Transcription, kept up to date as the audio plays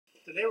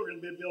Today we're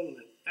going to be building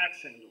an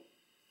axe handle.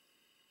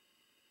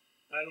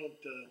 I don't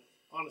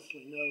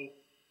honestly know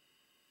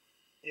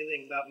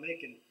anything about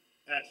making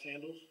axe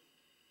handles,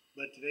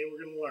 but today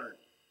we're going to learn.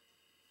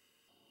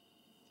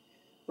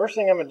 First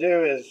thing I'm going to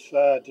do is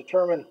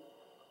determine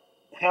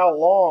how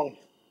long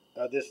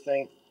this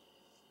thing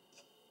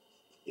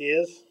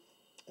is,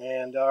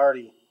 and I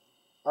already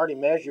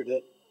measured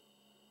it.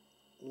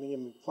 Give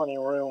me plenty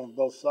of room on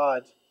both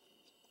sides.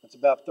 It's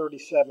about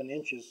 37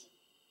 inches.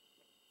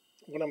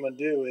 What I'm going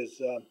to do is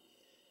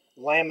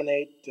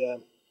laminate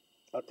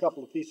a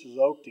couple of pieces of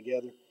oak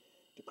together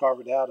to carve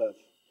it out of.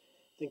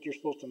 I think you're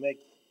supposed to make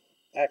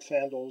axe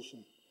handles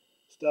and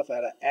stuff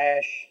out of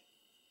ash,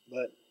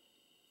 but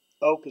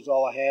oak is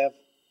all I have,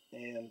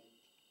 and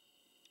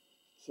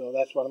so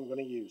that's what I'm going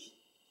to use.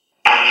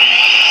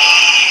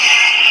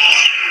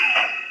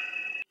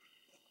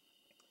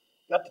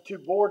 Got the two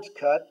boards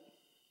cut.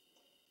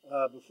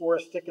 Before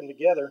I stick them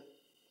together,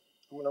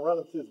 I'm going to run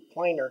them through the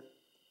planer,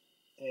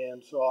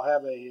 and so I'll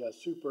have a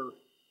super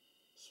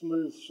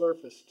smooth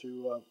surface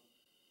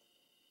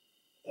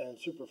and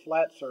super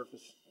flat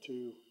surface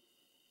to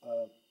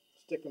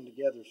stick them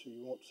together so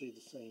you won't see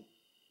the seam.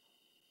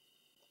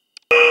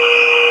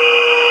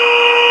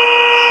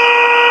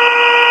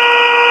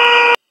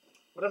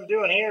 What I'm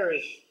doing here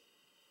is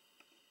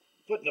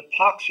putting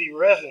epoxy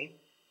resin,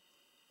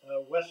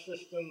 West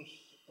Systems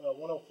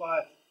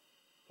 105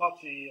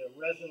 epoxy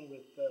resin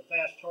with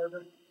fast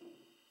hardener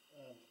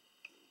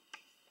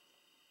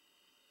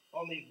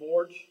on these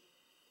boards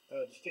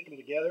to stick them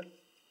together.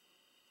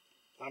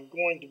 I'm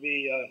going to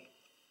be,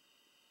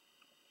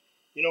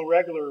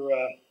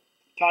 regular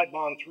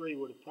Titebond 3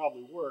 would have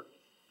probably worked,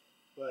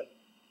 but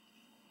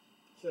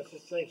since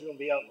this thing's going to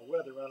be out in the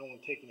weather, I don't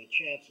want to take any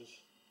chances.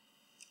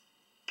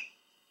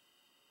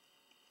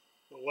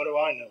 But what do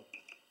I know?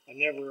 I've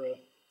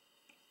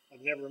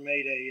never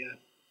made a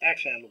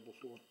axe handle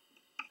before.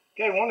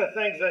 Okay, one of the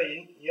things that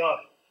you're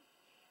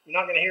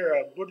not going to hear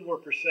a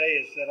woodworker say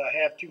is that I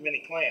have too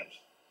many clamps.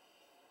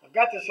 I've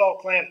got this all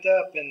clamped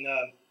up, and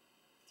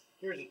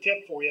here's a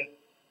tip for you.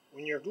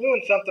 When you're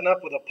gluing something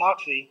up with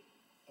epoxy,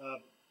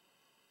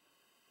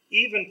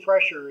 even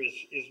pressure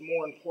is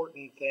more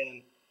important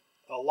than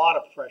a lot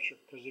of pressure,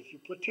 because if you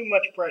put too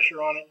much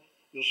pressure on it,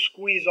 you'll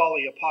squeeze all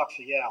the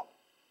epoxy out.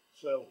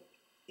 So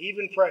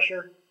even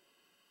pressure,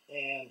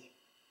 and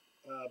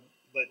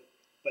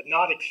but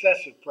not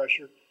excessive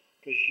pressure,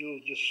 because you'll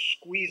just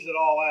squeeze it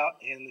all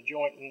out and the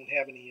joint won't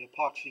have any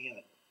epoxy in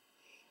it.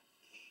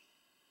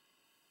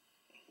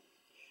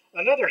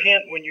 Another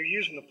hint when you're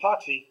using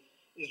epoxy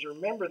is to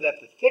remember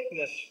that the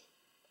thickness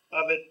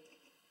of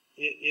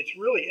it's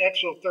really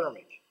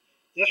exothermic.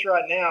 This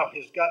right now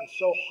has gotten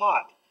so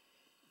hot,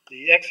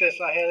 the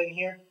excess I had in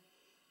here,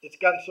 it's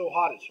gotten so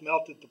hot it's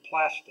melted the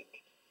plastic,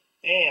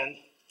 and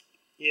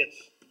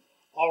it's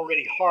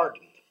already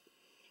hardened.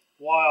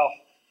 While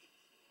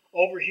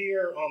over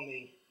here on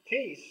the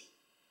piece,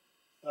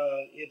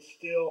 it's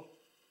still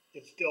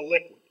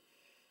liquid.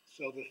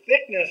 So the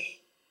thickness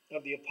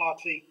of the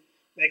epoxy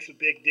makes a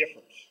big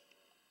difference.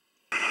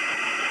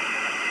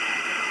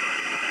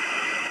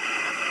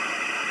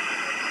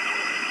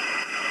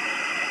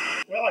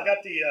 Well, I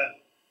got the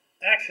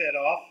axe head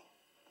off.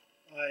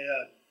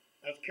 I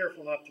was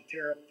careful not to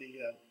tear up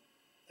the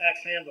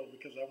axe handle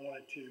because I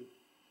wanted to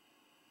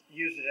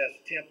use it as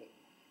a template.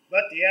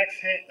 But the axe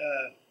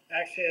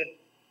head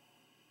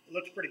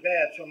looks pretty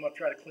bad, so I'm going to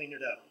try to clean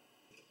it up.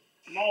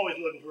 I'm always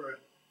looking for an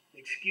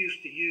excuse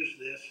to use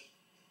this.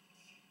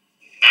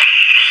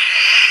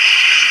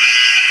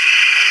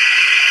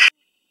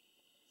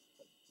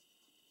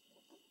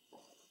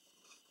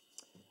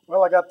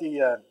 Well, I got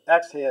the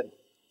axe head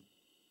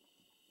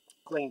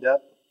cleaned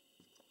up.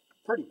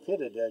 Pretty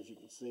pitted, as you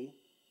can see,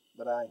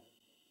 but I'm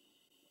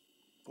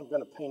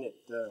going to paint it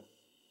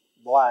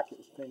black. It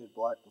was painted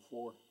black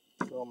before,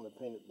 so I'm going to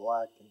paint it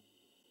black, and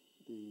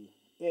the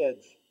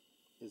edge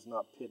is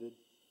not pitted,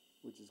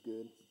 which is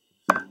good.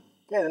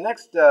 Okay, the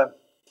next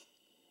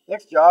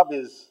job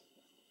is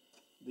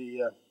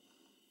the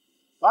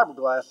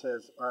fiberglass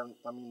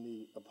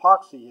the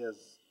epoxy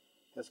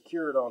has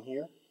cured on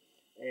here,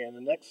 and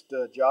the next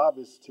job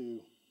is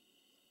to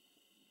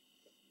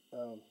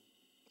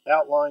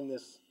outline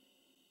this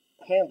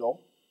handle,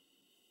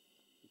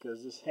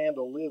 because this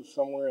handle lives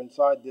somewhere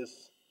inside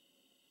this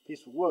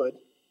piece of wood,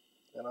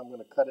 and I'm going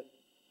to cut it.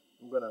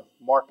 I'm going to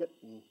mark it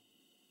and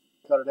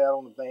cut it out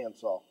on the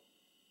bandsaw.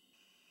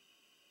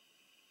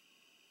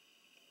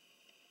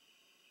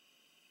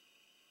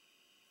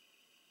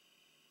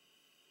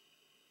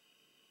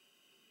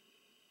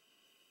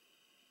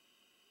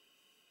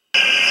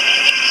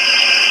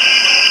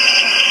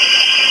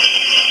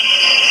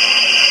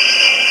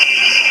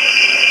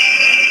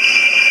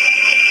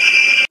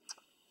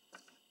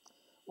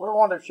 What I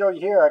wanted to show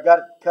you here, I got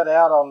it cut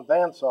out on the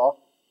bandsaw,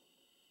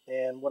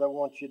 and what I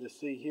want you to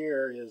see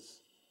here is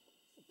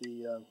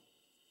you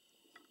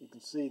can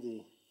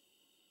see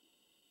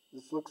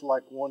this looks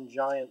like one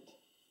giant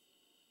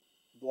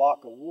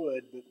block of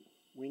wood, but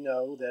we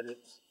know that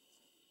it's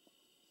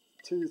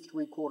 2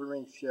 3/4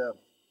 inch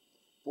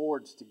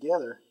boards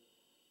together,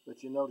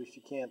 but you notice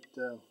you can't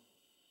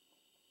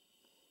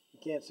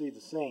see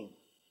the seam,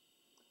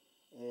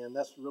 and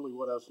that's really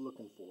what I was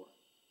looking for.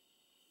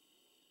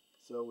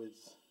 So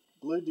it's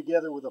glued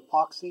together with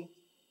epoxy,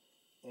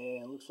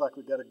 and looks like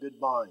we've got a good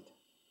bind.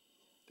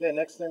 Okay,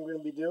 next thing we're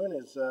going to be doing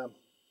is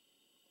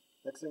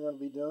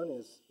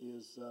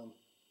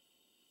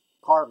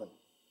carbon.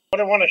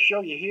 What I want to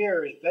show you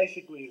here is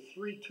basically the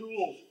 3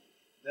 tools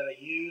that I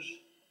use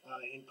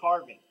in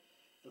carving.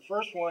 The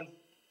first one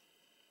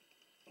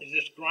is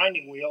this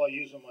grinding wheel I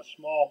use on my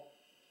small,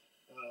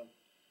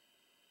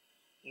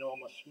 on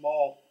my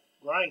small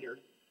grinder.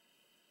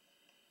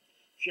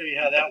 Show you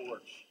how that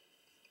works.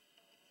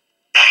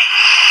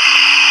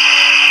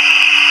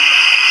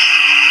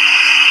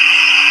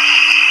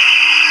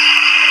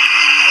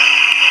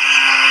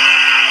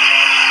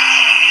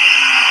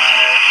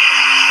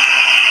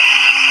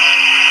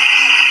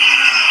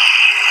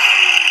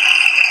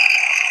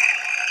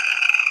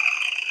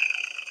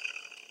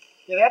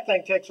 Yeah, that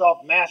thing takes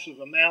off massive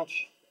amounts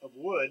of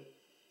wood.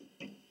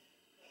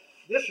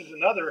 This is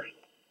another,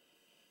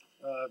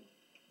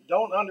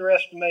 don't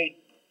underestimate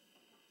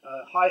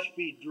a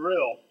high-speed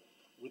drill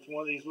with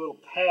one of these little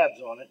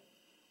pads on it.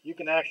 You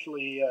can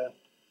actually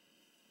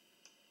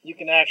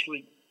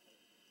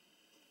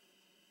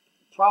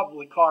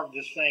probably carve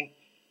this thing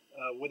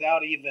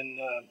without even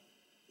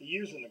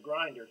using the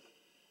grinder.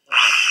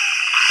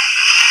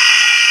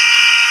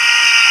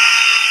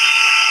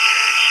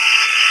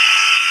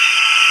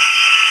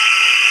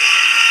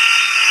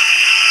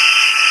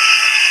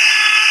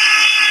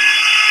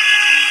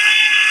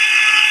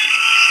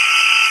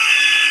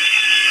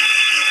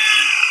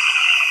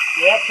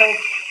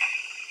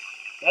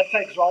 That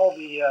takes all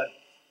the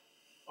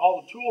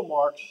tool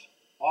marks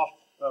off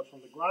from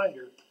the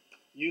grinder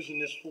using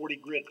this 40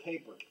 grit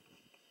paper.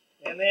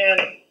 And then,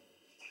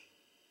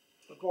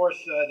 of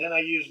course, then I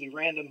use the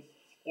random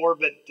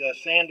orbit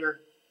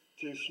sander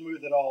to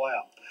smooth it all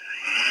out.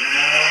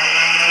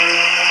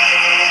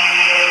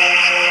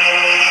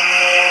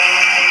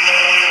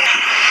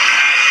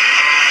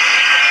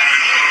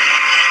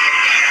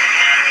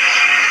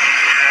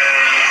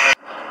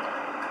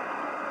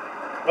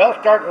 Well,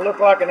 it's starting to look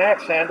like an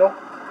axe handle,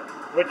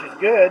 which is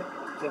good,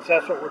 since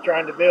that's what we're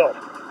trying to build.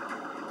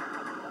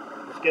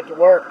 Let's get to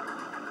work.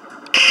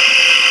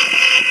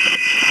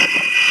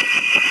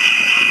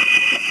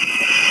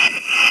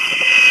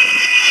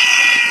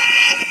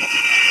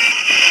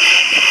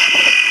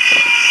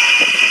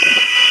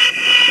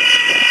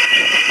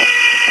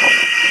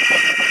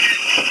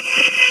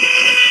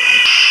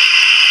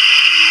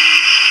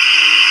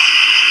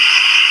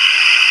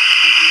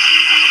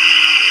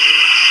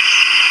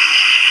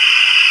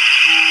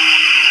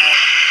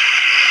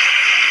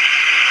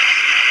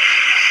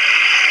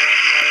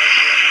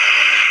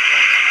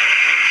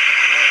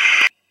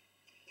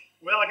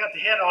 Well, I got the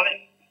head on it,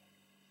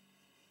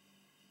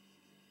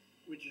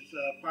 which is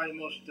probably the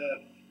most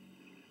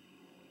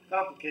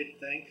complicated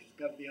thing. It's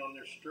got to be on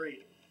there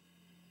straight.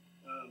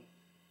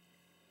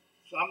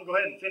 So I'm going to go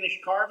ahead and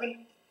finish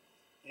carving,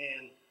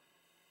 and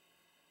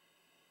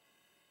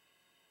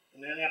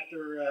then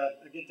after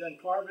I get done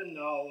carving,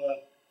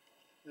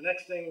 the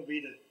next thing will be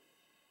to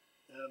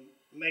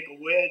make a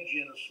wedge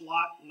and a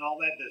slot and all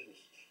that business.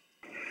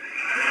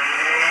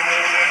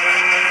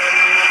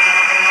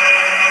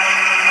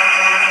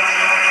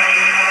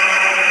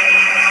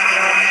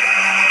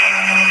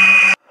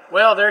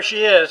 Well, there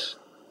she is.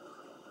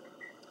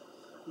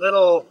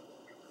 Little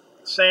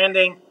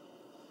sanding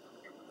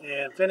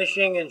and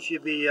finishing, and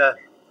she'll be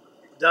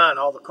done.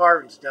 All the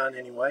carving's done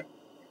anyway.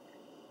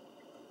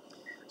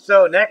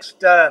 So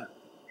next up,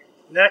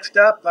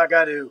 I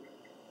got to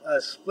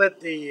split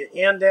the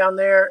end down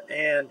there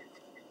and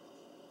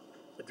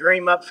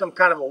dream up some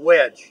kind of a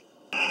wedge.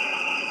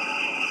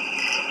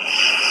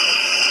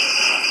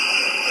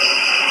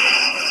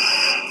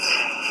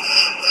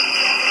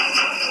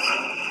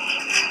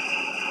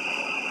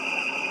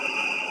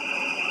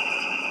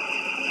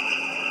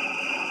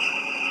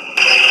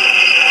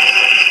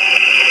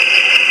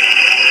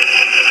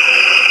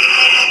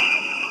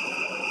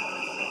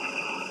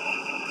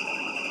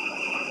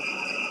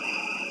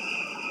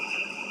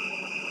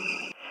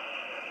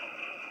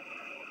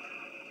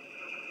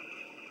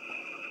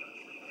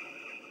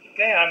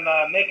 Okay,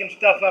 I'm making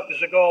stuff up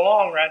as I go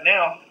along right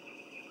now.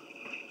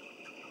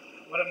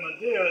 What I'm going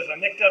to do is I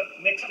mixed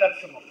up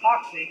some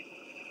epoxy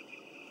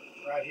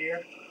right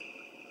here.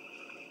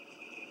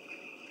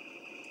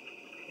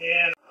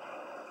 And,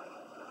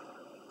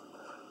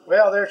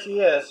 well, there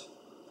she is.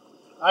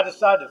 I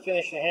decided to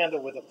finish the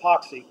handle with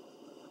epoxy.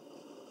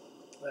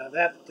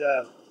 That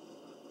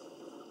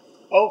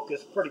oak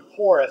is pretty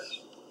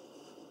porous,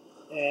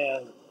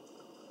 and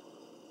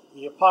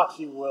the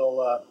epoxy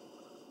will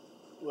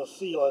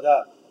seal it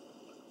up.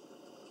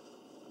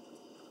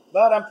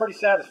 But I'm pretty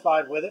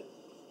satisfied with it,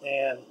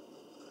 and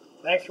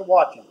thanks for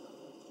watching.